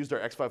 So we used our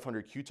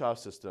X500 QTOF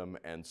system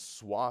and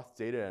swath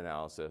data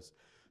analysis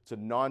to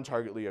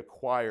non-targetly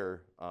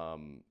acquire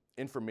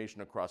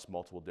information across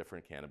multiple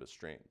different cannabis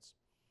strains.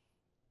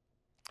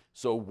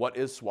 So what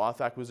is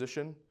swath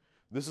acquisition?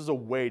 This is a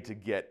way to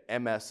get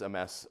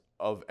MS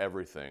of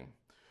everything.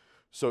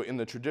 So in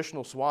the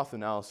traditional swath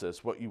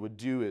analysis, what you would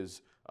do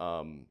is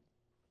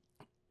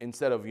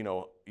instead of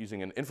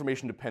using an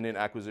information-dependent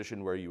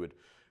acquisition where you would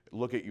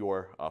look at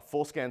your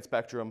full scan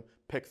spectrum,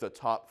 pick the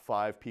top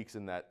 5 peaks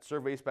in that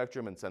survey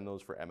spectrum and send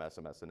those for MS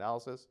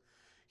analysis.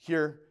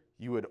 Here,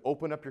 you would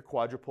open up your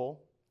quadrupole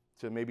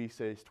to maybe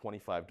say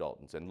 25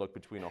 Daltons and look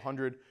between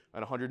 100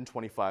 and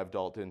 125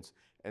 Daltons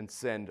and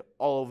send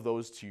all of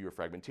those to your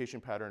fragmentation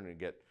pattern and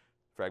get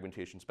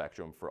fragmentation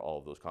spectrum for all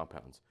of those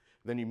compounds.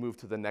 Then you move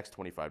to the next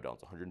 25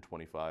 Daltons,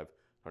 125,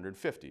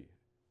 150,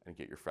 and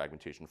get your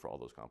fragmentation for all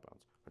those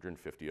compounds,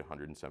 150,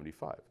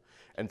 175.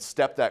 And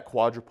step that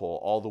quadrupole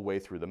all the way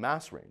through the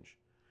mass range.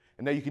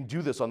 And now you can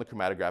do this on the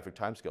chromatographic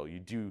timescale. You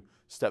do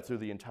step through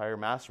the entire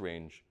mass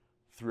range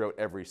throughout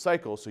every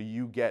cycle, so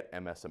you get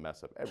MS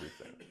of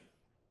everything.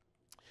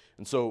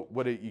 And so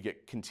you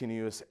get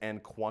continuous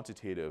and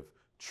quantitative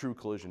true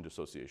collision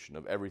dissociation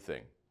of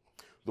everything.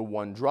 The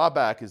one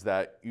drawback is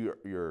that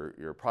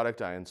your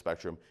product ion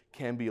spectrum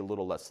can be a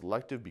little less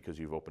selective because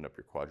you've opened up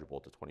your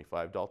quadrupole to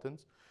 25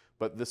 Daltons,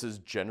 but this is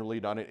generally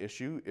not an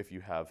issue if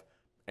you have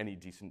any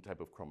decent type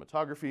of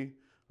chromatography,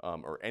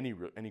 or any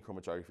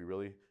chromatography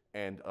really,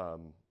 and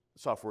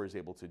software is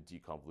able to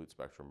deconvolute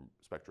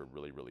spectrum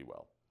really, really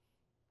well.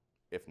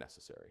 if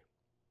necessary.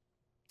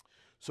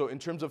 So in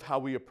terms of how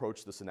we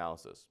approach this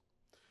analysis,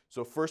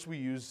 so first we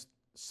use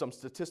some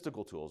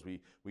statistical tools.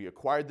 We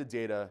acquired the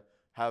data,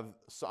 have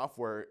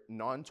software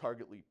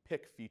non-targetly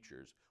pick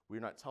features.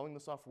 We're not telling the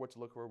software what to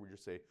look for, we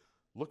just say,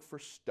 look for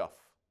stuff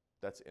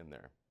that's in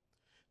there.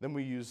 Then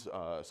we use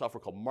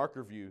software called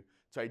MarkerView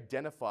to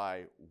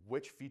identify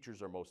which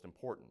features are most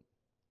important.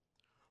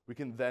 We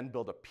can then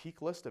build a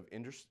peak list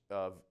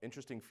of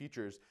interesting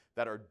features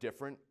that are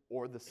different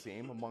or the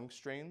same among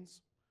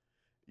strains.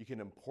 You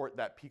can import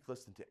that peak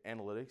list into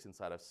analytics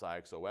inside of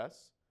SCIEX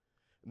OS.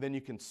 And then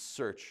you can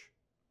search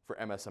for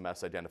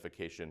MSMS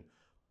identification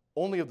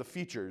only of the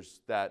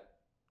features that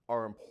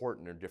are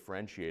important or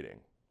differentiating.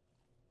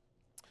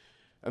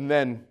 And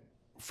then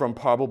from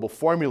probable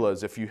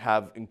formulas, if you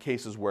have in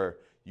cases where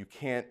you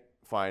can't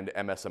find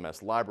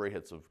MSMS library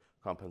hits of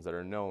compounds that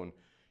are known,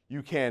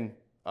 you can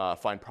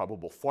find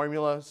probable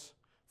formulas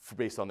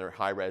based on their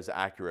high-res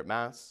accurate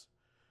mass,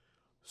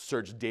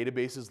 search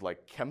databases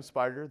like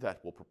ChemSpider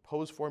that will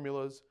propose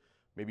formulas,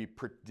 maybe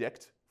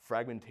predict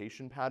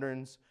fragmentation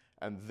patterns,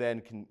 and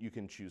then you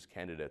can choose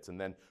candidates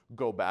and then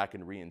go back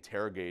and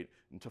reinterrogate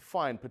and to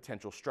find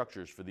potential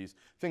structures for these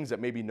things that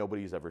maybe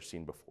nobody's ever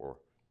seen before.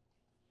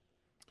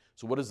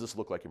 So what does this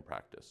look like in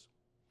practice?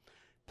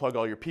 Plug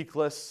all your peak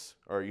lists,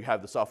 or you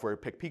have the software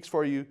pick peaks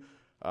for you,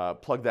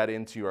 plug that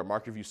into our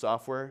MarkerView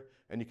software,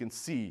 and you can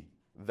see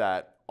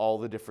that all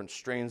the different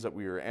strains that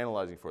we were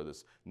analyzing for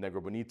this,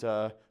 Negro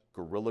Bonita,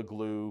 Gorilla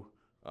Glue,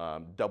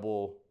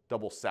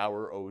 double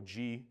sour OG,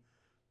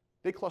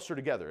 they cluster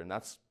together, and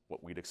that's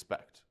what we'd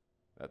expect.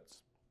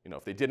 That's,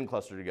 if they didn't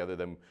cluster together,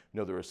 then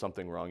there was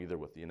something wrong either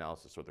with the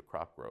analysis or the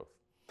crop growth.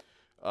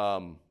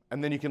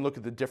 And then you can look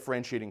at the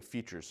differentiating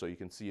features. So you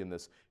can see in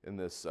this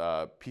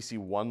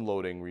PC1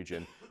 loading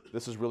region,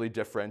 this is really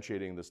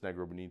differentiating this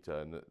Negro Bonita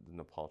and the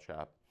Nepal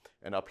chap.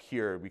 And up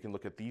here, we can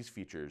look at these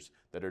features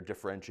that are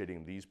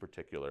differentiating these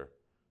particular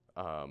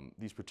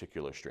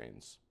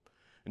strains.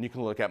 And you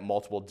can look at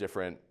multiple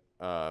different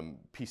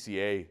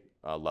PCA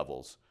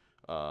levels.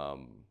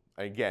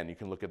 Again, you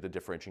can look at the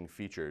differentiating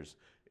features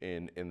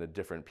in the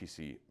different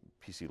PC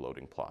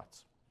loading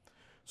plots.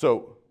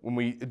 So when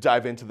we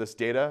dive into this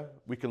data,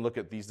 we can look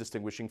at these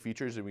distinguishing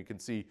features, and we can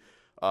see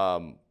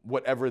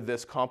whatever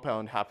this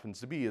compound happens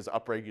to be is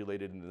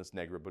upregulated in this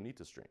Negro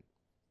Bonita strain.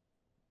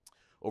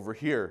 Over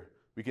here,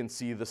 we can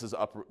see these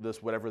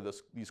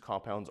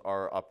compounds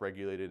are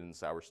upregulated in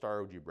Sour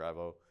Star, OG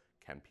Bravo,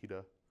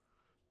 Campita.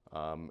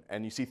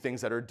 And you see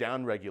things that are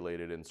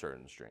downregulated in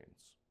certain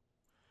strains.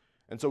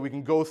 And so we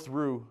can go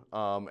through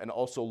and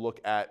also look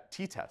at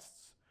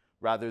t-tests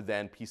rather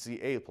than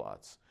PCA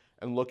plots,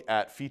 and look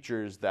at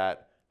features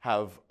that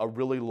have a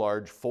really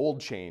large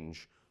fold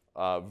change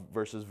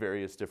versus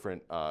various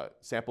different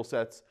sample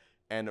sets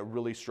and a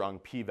really strong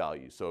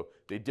p-value. So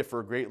they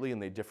differ greatly,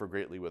 and they differ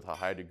greatly with a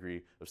high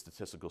degree of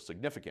statistical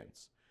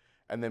significance.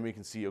 And then we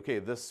can see, okay,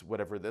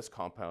 whatever these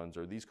compounds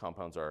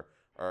are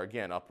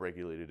again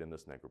upregulated in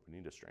this Negro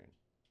Bonita strain.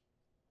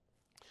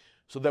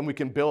 So then we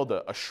can build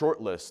a short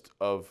list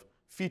of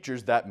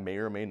features that may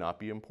or may not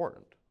be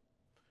important.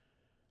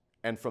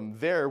 And from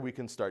there, we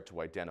can start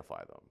to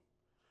identify them.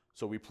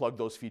 So we plug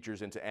those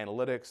features into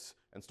analytics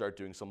and start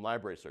doing some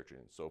library searching.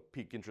 So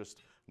peak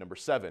interest number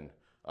 7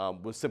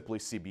 was simply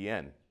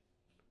CBN,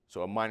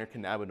 so a minor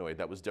cannabinoid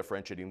that was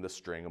differentiating this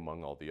string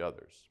among all the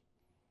others.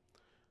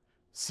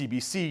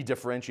 CBC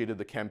differentiated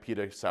the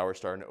Campita, Sour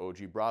Star, and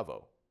OG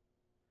Bravo.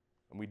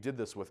 And we did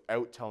this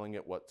without telling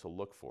it what to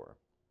look for.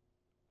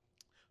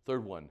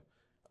 Third one,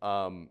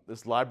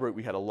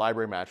 we had a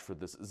library match for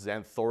this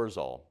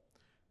xanthorazole.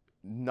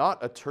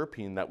 Not a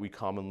terpene that we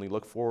commonly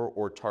look for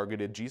or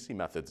targeted GC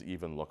methods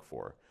even look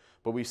for.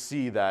 But we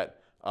see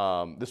that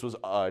this was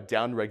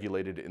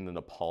downregulated in the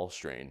Nepal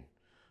strain.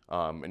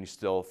 And you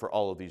still, for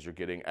all of these, you're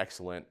getting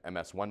excellent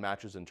MS1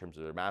 matches in terms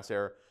of their mass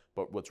error,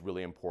 but what's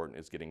really important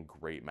is getting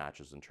great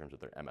matches in terms of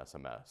their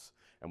MSMS.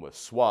 And with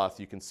swath,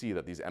 you can see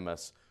that these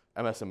MS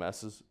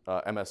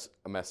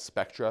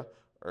spectra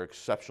are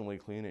exceptionally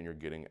clean, and you're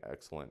getting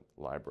excellent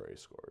library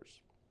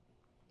scores.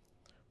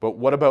 But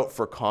what about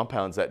for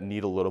compounds that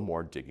need a little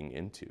more digging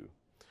into?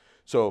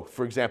 So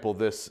for example,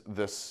 this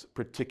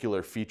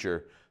particular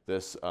feature, it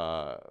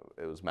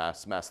was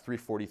mass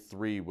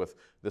 343 with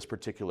this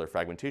particular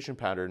fragmentation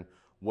pattern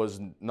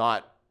was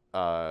not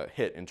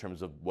hit in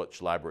terms of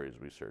which libraries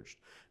we searched.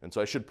 And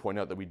so I should point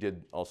out that we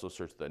did also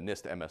search the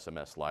NIST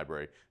MSMS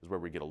library, is where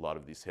we get a lot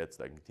of these hits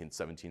that contain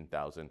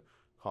 17,000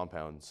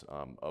 compounds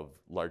of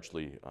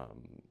largely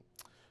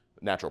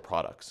natural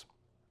products.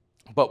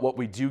 But what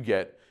we do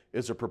get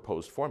is a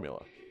proposed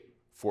formula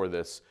for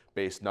this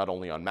based not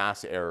only on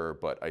mass error,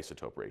 but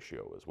isotope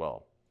ratio as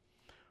well.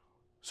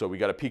 So we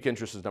got a peak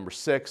interest as number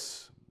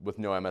 6 with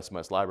no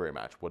MSMS library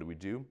match. What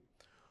do?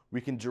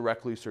 We can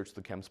directly search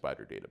the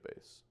ChemSpider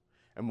database.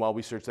 And while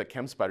we search that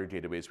ChemSpider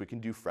database, we can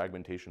do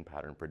fragmentation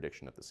pattern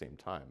prediction at the same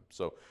time.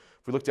 So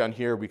if we look down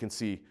here, we can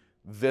see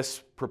this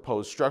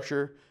proposed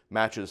structure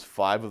matches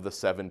 5 of the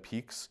 7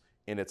 peaks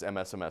in its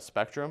MSMS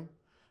spectrum.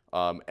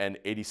 and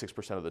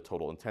 86% of the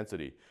total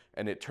intensity.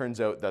 And it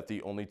turns out that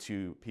the only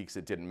two peaks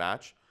it didn't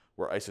match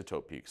were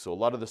isotope peaks. So a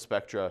lot of the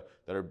spectra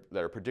that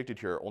are predicted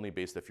here are only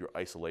based if you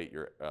isolate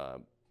your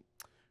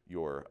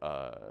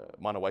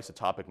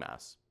monoisotopic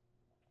mass.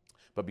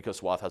 But because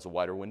swath has a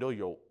wider window,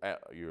 you'll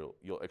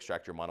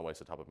extract your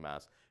monoisotopic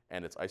mass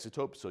and its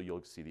isotope, so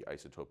you'll see the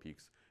isotope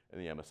peaks in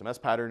the MSMS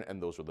pattern,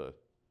 and those were the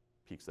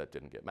peaks that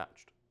didn't get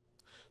matched.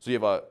 So you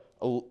have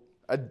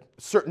a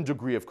certain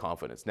degree of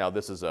confidence. Now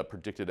this is a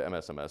predicted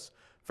MSMS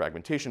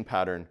fragmentation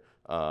pattern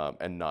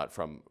and not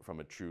from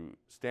a true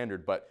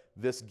standard, but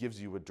this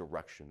gives you a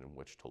direction in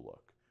which to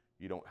look.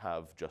 You don't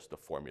have just a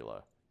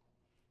formula.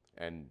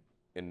 And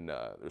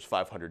there's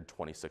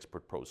 526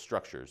 proposed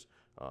structures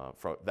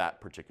from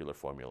that particular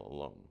formula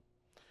alone.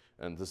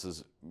 And this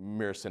is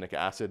myrcenic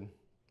acid,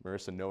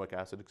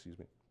 excuse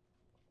me.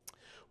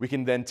 We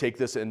can then take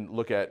this and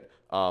look at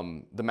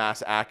the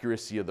mass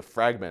accuracy of the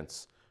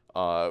fragments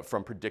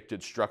from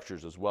predicted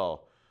structures as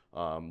well.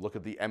 Look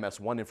at the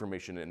MS1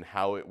 information and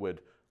how it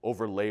would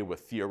overlay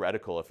with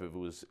theoretical if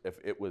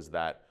it was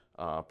that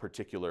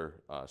particular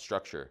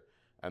structure,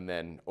 and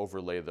then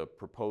overlay the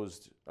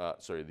proposed,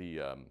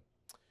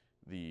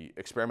 the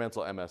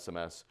experimental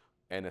MSMS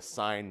and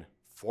assign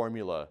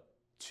formula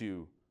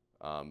to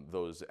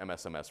those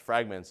MSMS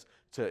fragments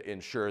to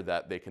ensure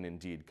that they can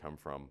indeed come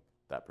from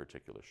that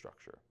particular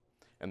structure,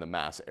 and the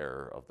mass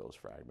error of those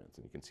fragments.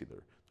 And you can see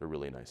they're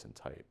really nice and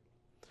tight.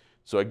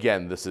 So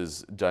again, this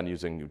is done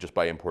using just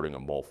by importing a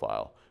mole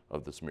file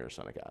of this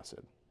myrcenic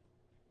acid.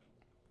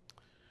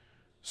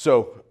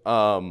 So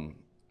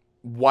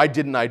why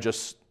didn't I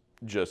just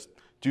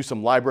do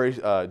some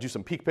do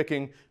some peak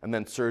picking and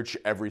then search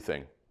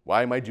everything?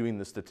 Why am I doing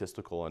the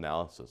statistical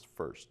analysis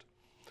first?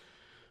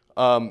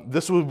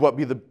 This would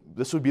be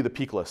the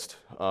peak list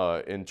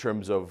in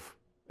terms of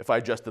if I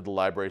just did the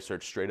library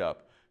search straight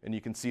up. And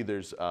you can see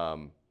there's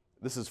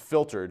this is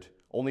filtered,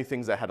 only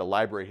things that had a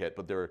library hit,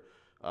 but there were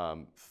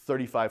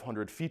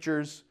 3,500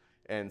 features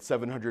and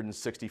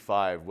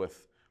 765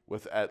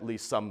 with at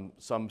least some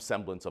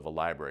semblance of a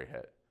library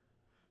hit.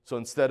 So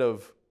instead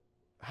of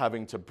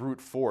having to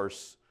brute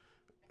force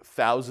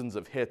thousands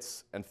of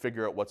hits and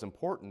figure out what's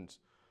important,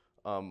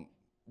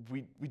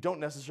 we don't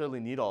necessarily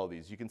need all of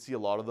these. You can see a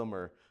lot of them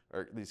are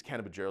these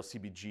cannabigerol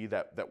CBG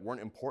that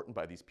weren't important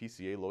by these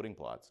PCA loading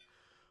plots.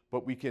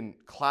 But we can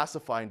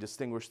classify and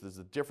distinguish the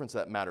difference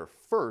that matter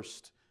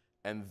first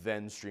and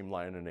then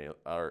streamline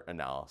our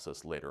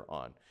analysis later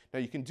on. Now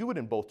you can do it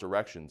in both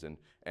directions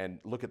and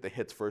look at the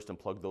hits first and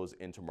plug those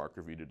into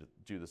MarkerView to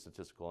do the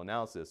statistical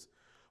analysis.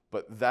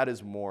 But that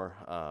is more,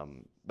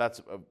 that's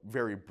a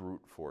very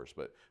brute force,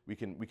 but we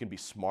can be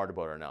smart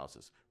about our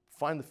analysis.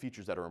 Find the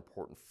features that are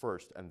important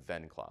first and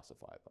then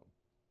classify them.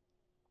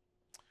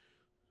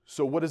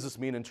 So what does this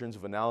mean in terms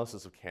of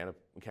analysis of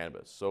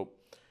cannabis? So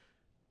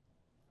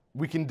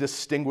we can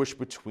distinguish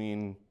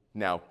between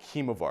now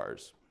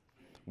chemovars,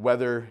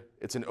 whether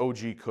it's an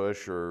OG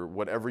Kush or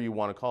whatever you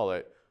want to call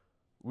it.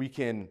 We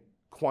can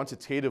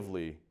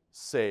quantitatively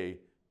say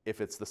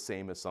if it's the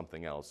same as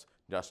something else,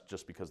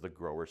 just because the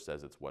grower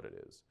says it's what it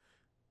is.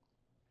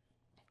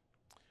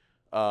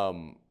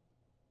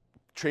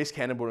 Trace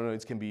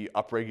cannabinoids can be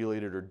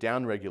upregulated or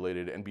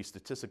downregulated and be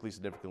statistically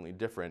significantly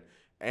different,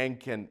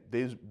 and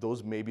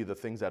those may be the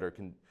things that are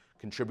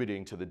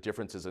contributing to the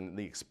differences in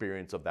the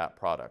experience of that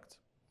product.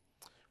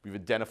 We've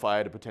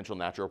identified a potential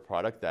natural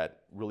product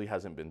that really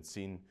hasn't been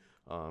seen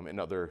in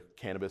other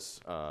cannabis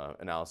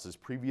analysis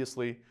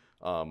previously.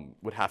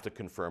 Would have to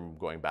confirm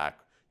going back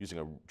using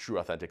a true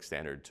authentic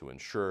standard to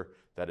ensure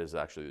that is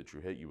actually the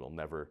true hit. You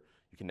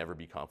can never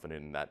be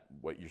confident in that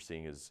what you're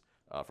seeing is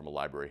from a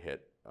library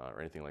hit or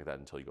anything like that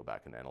until you go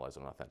back and analyze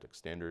an authentic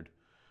standard.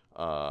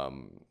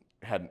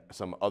 Had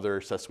some other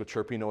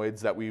sesquiterpenoids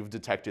that we've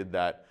detected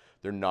that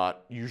they're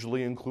not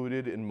usually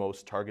included in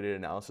most targeted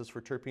analysis for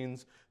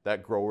terpenes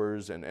that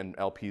growers and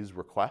LPs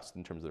request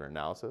in terms of their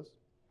analysis.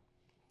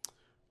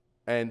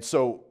 And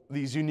so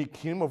these unique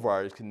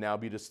chemovars can now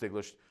be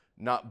distinguished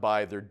not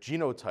by their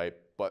genotype,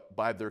 but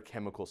by their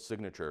chemical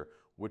signature,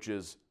 which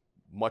is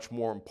much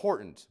more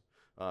important.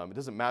 It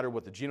doesn't matter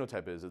what the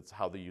genotype is, it's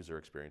how the user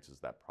experiences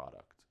that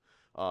product.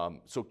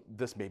 So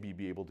this may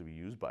be able to be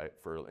used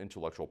for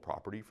intellectual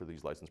property for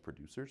these licensed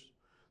producers.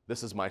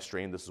 This is my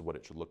strain, this is what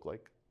it should look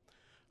like.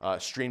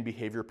 Strain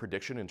behavior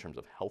prediction in terms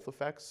of health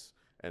effects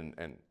and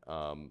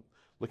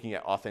looking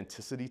at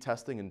authenticity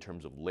testing in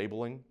terms of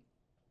labeling.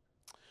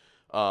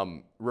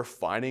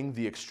 Refining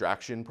the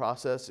extraction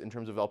process in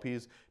terms of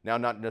LPs. Now,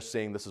 not just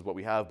saying this is what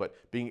we have, but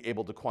being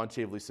able to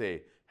quantitatively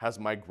say, has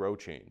my grow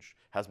changed?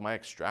 Has my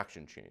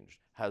extraction changed?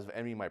 Has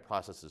any of my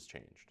processes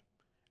changed?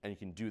 And you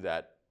can do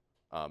that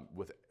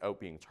without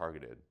being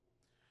targeted.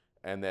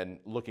 And then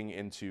looking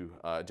into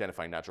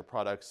identifying natural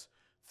products,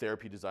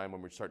 therapy design,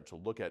 when we're starting to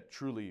look at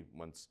truly,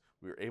 once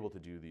we were able to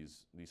do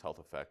these health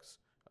effects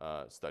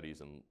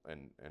studies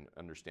and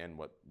understand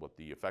what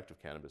the effect of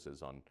cannabis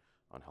is on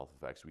health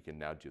effects, we can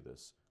now do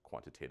this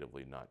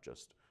quantitatively, not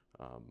just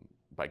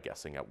by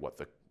guessing at what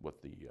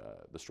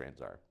the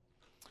strains are.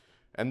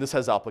 And this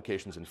has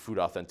applications in food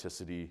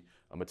authenticity,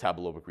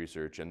 metabolomic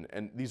research,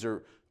 and these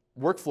are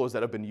workflows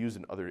that have been used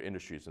in other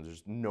industries, and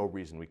there's no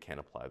reason we can't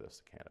apply this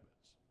to cannabis.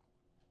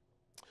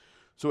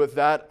 So with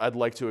that, I'd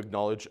like to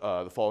acknowledge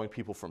the following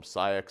people from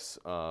SCIEX,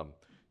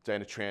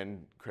 Diana Tran,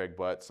 Craig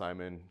Butt,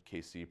 Simon,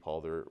 Casey,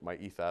 Paul, they're my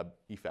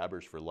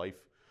EFABers for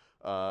life.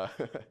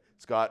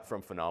 Scott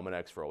from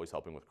Phenomenex for always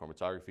helping with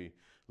chromatography.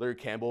 Larry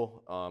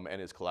Campbell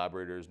and his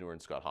collaborators, Noor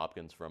and Scott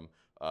Hopkins from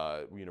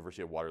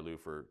University of Waterloo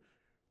for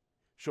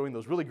showing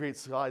those really great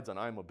slides on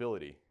eye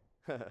mobility.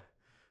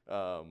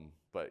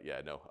 But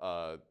yeah,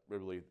 no,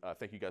 really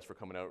thank you guys for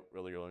coming out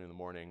really early in the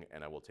morning,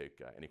 and I will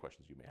take any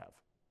questions you may have.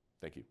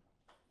 Thank you.